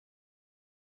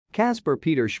Kasper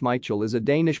Peter Schmeichel is a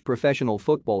Danish professional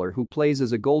footballer who plays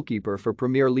as a goalkeeper for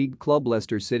Premier League club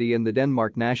Leicester City and the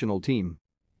Denmark national team.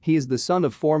 He is the son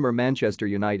of former Manchester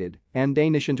United and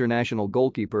Danish international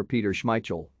goalkeeper Peter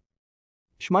Schmeichel.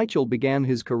 Schmeichel began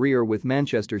his career with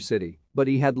Manchester City, but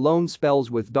he had loan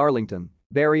spells with Darlington,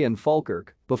 Bury and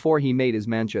Falkirk before he made his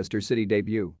Manchester City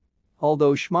debut.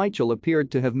 Although Schmeichel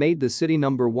appeared to have made the City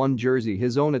number 1 jersey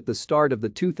his own at the start of the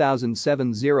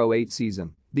 2007-08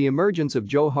 season, the emergence of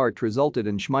Joe Hart resulted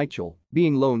in Schmeichel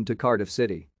being loaned to Cardiff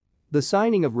City. The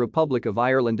signing of Republic of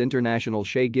Ireland international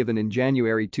Shay Given in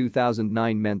January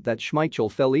 2009 meant that Schmeichel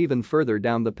fell even further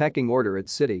down the pecking order at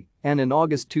City, and in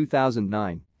August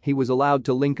 2009, he was allowed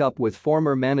to link up with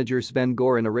former manager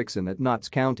Sven-Göran Eriksson at Notts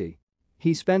County.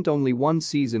 He spent only one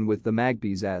season with the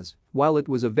Magpies as, while it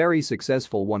was a very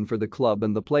successful one for the club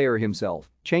and the player himself,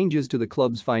 changes to the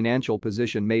club's financial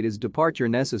position made his departure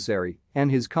necessary and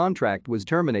his contract was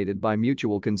terminated by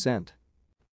mutual consent.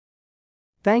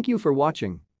 Thank you for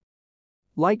watching.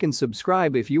 Like and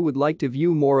subscribe if you would like to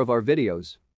view more of our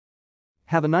videos.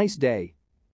 Have a nice day.